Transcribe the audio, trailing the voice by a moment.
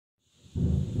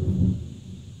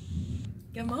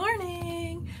Good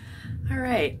morning. All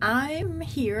right, I'm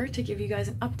here to give you guys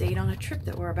an update on a trip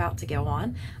that we're about to go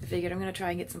on. I figured I'm going to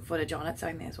try and get some footage on it, so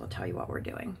I may as well tell you what we're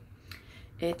doing.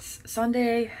 It's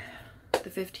Sunday the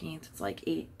 15th. It's like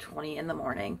 8:20 in the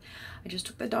morning. I just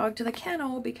took the dog to the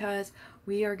kennel because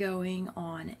we are going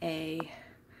on a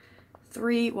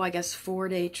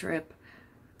 4-day trip,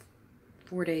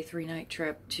 4-day, 3-night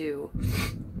trip to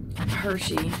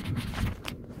Hershey,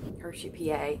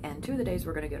 PA, and 2 of the days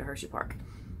we're going to go to Hershey Park.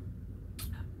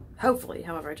 Hopefully.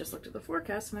 However, I just looked at the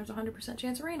forecast and there's a 100%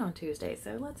 chance of rain on Tuesday,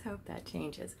 so let's hope that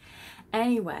changes.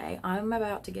 Anyway, I'm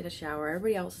about to get a shower.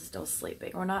 Everybody else is still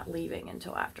sleeping. We're not leaving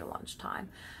until after lunchtime,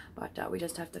 but we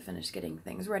just have to finish getting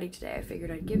things ready today. I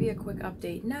figured I'd give you a quick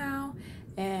update now,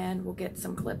 and we'll get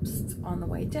some clips on the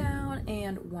way down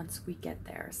and once we get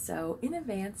there. So in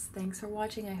advance, thanks for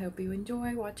watching. I hope you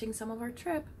enjoy watching some of our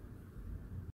trip.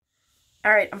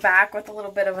 All right, I'm back with a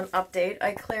little bit of an update.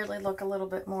 I clearly look a little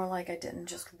bit more like I didn't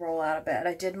just roll out of bed.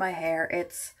 I did my hair.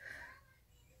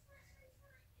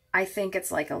 I think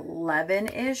it's like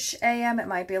 11-ish a.m. It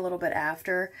might be a little bit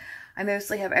after. I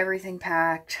mostly have everything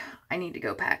packed. I need to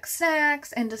go pack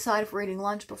snacks and decide if we're eating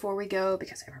lunch before we go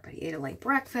because everybody ate a late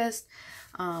breakfast.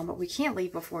 But we can't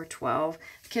leave before 12.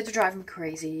 The kids are driving me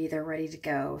crazy. They're ready to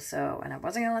go. And I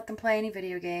wasn't going to let them play any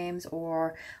video games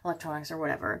or electronics or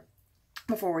whatever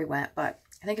before we went, but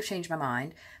I think I've changed my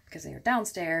mind because they are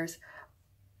downstairs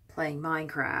playing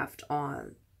Minecraft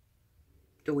on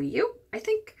the Wii U, I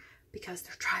think, because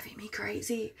they're driving me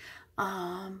crazy,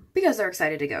 because they're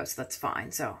excited to go, so that's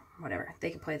fine. So whatever, they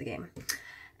can play the game.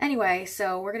 Anyway,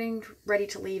 so we're getting ready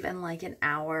to leave in like an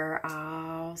hour.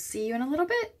 I'll see you in a little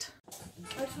bit.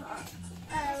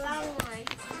 Long one.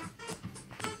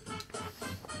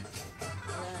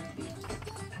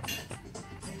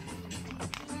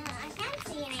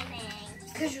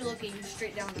 Because you're looking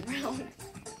straight down the road.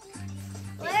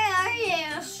 Where are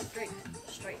you? Straight.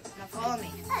 Now follow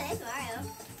me. Oh, there's Mario.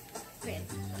 Okay,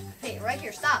 hey, right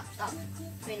here. Stop.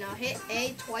 Okay, now hit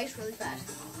A twice really fast.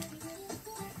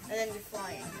 And then you're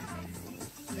flying.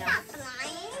 Okay. Now, Not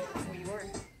flying. well, you were.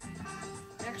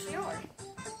 You actually are.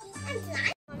 I'm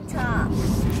flying on top.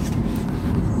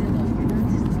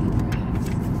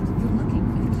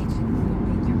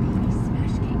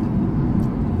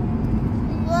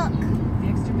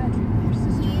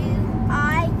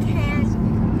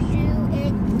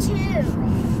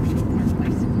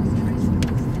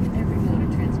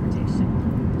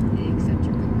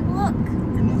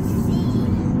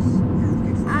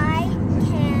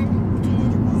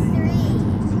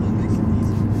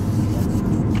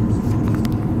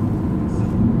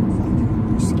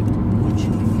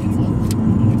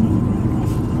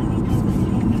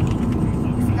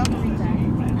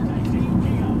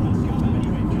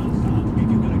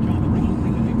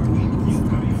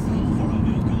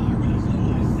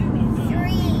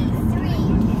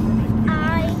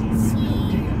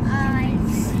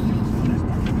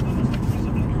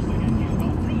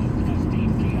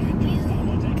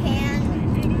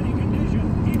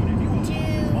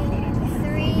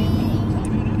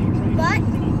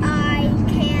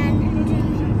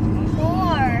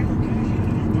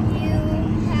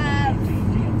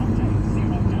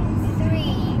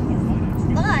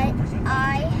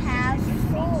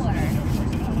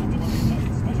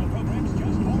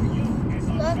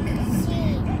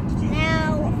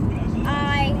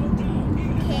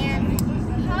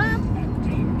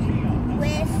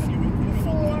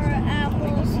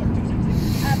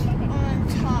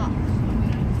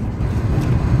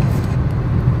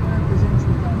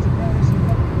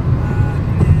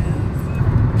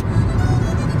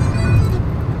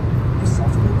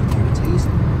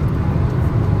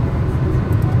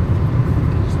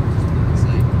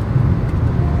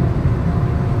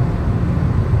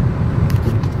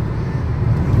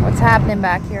 Happening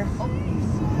back here? Oh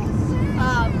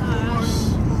gosh.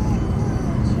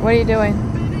 What are you doing?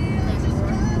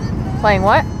 Playing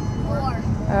what? War.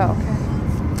 Oh, okay.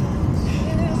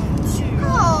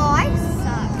 Oh, I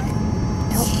suck.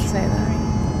 Don't say that.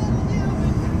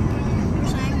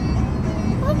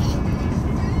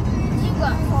 You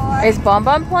got 4. Is Bum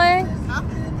Bum playing? Huh?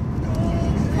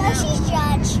 No, she's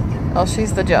judge. Oh,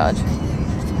 she's the judge.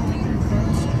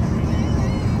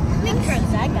 Make sure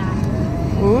that guy.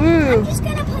 Ooh. I'm just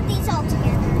gonna put these all together.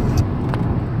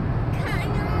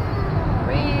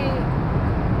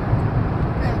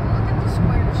 Look at the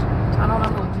squares. Tunnel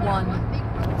number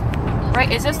 1.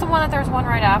 Right, is this the one that there's one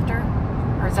right after?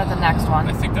 Or is that the next one?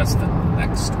 I think that's the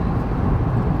next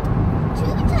one. 2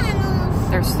 tunnels.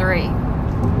 There's 3.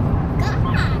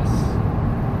 Gosh.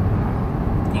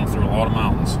 Going through a lot of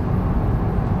mountains.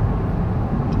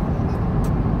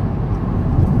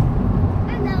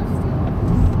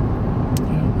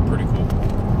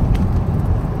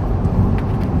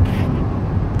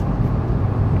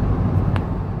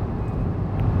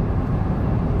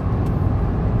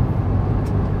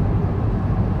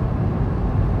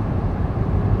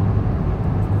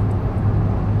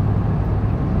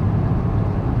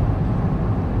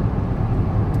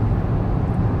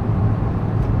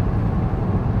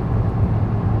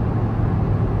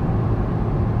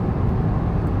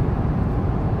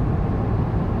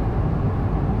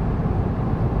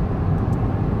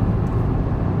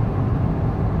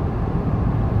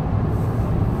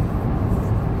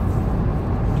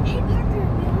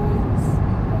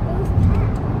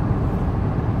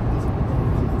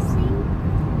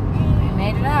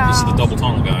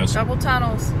 tunnel, guys. Double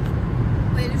tunnels.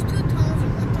 Wait, there's 2 tunnels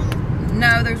and 1 tunnel?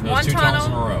 No, there's There's one 2 tunnels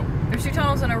in tunnel. a row. There's 2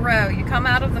 tunnels in a row. You come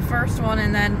out of the first one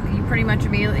and then you pretty much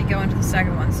immediately go into the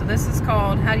second one. So this is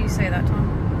called, how do you say that, Tom?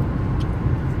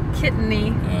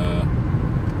 Kittany.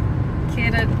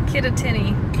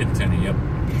 Kittatiny. Kittany, yep.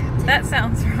 That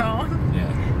sounds wrong.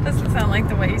 Yeah. Doesn't sound like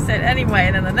the way you said it. Anyway,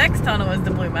 and then the next tunnel is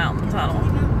the Blue Mountain Tunnel.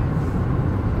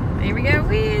 Here we go.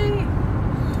 Whee!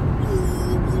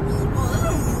 Oh, this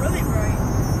one's really bright.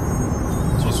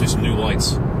 Supposed to be some new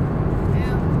lights. Yeah.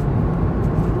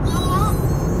 I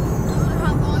wonder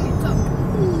how long it took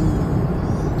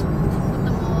to put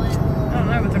them all in. I don't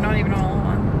know, but they're not even all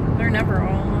on. They're never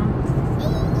all on.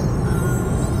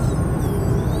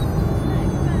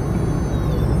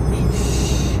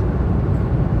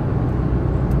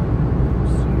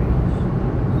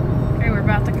 Okay, we're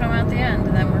about to come out the end,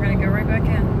 and then we're going to go right back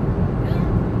in.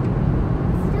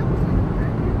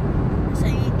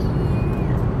 Say it.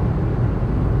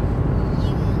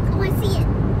 Oh, I see it.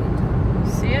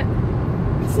 See it?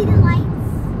 I see the lights.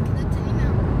 The tiny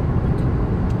mountain.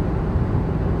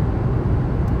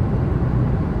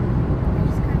 I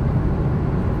just grabbed it.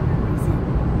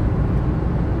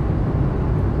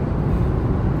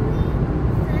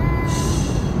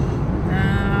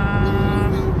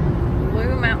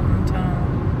 Blue Mountain Tunnel.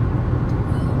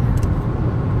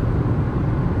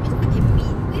 We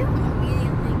don't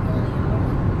immediately go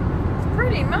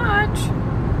Pretty much.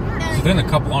 the It's within a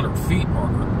couple hundred feet,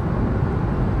 Parker.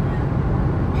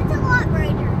 It's a lot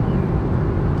brighter here.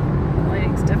 The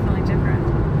lighting's definitely different.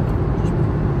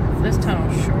 This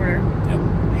tunnel's shorter. Yep.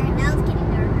 Alright, now it's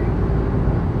getting darker.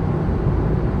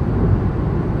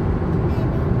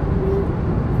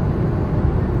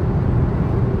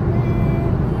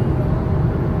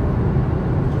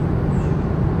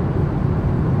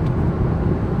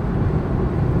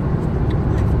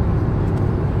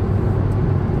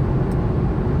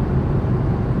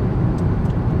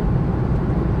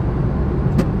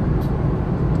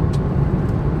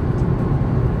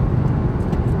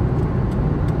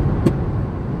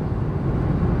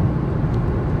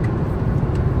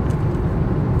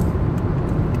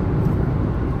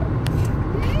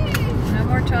 No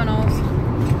more tunnels.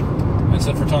 That's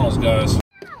it for tunnels, guys.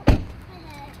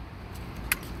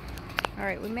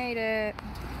 Alright, we made it.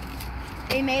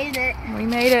 They made it. We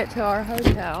made it to our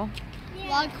hotel.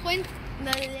 La Quinta.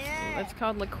 It's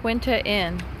called La Quinta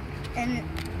Inn. And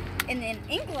in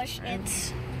English,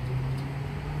 it's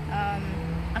I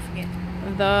forget.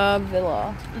 The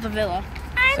Villa. The villa.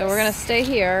 So we're gonna stay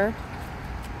here.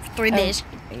 3 days.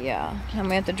 Yeah, and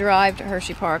we have to drive to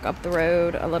Hershey Park up the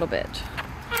road a little bit.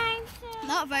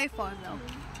 Not very far though.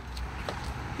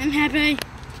 I'm happy.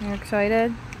 You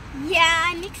excited? Yeah,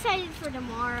 I'm excited for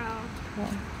tomorrow.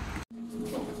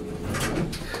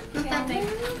 Not that big.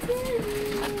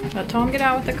 Let Tom get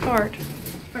out with the cart.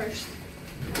 First.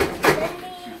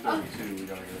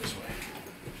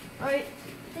 Right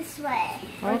this way.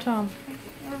 Oh, Tom.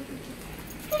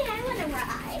 Hey, I want to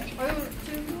ride.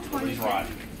 Please ride.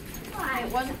 Why?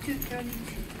 It wasn't 2:30.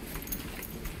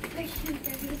 There's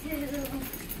 232.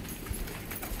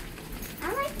 I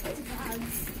like these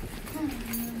bugs.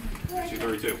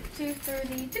 232.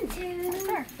 2:32.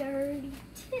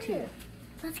 232.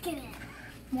 Let's get in.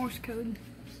 Morse code.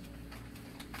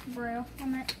 Braille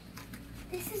on it.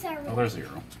 This is our. Oh, there's the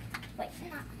arrow. Wait,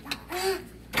 not.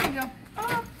 There you go.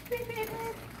 Oh,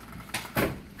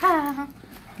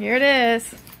 Here it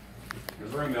is.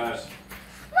 Here's the room, guys.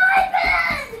 My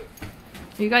bed!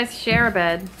 You guys share a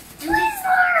bed.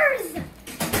 Twizzlers!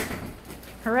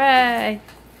 Hooray!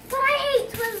 But I hate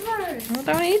Twizzlers. Well,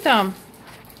 don't eat them.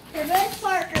 They're both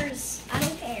Parkers. I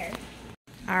don't care.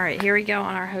 Alright, here we go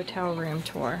on our hotel room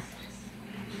tour.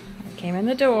 We came in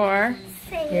the door.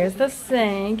 Say, Here's the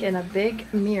sink and a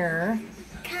big mirror.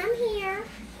 come here.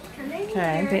 Come in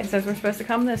Okay, here. it says we're supposed to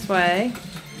come this way.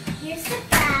 Here's the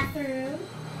bathroom.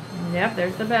 Yep,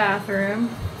 there's the bathroom.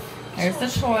 There's the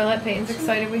toilet. Peyton's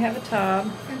excited we have a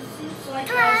tub. Seems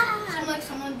like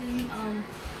someone didn't did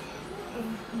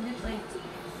like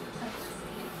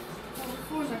the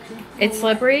floor's actually. It's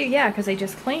slippery? Yeah, because they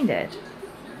just cleaned it.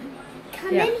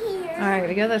 Come Yeah. in here. Alright,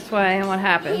 we go this way and what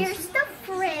happens? Here's the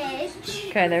fridge.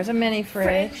 Okay, there's a mini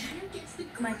fridge.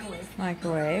 Microwave.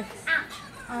 Microwave.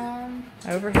 Um,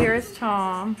 Over here is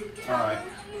Tom. Alright.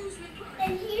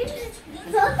 And here's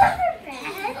both of her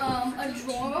bed. a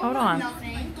drawer Hold with on.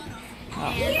 nothing.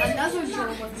 And another drawer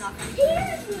with nothing.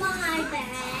 Here's my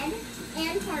bed.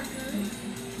 And Parker's.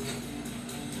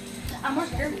 I'm more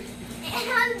scared.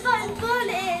 And Bun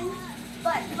and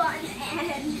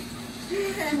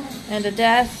And a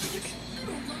desk.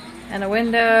 And a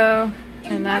window.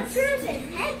 And that's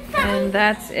And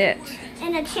it.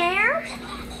 in a chair.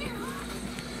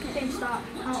 Okay, stop.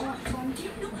 I don't want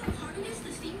fun.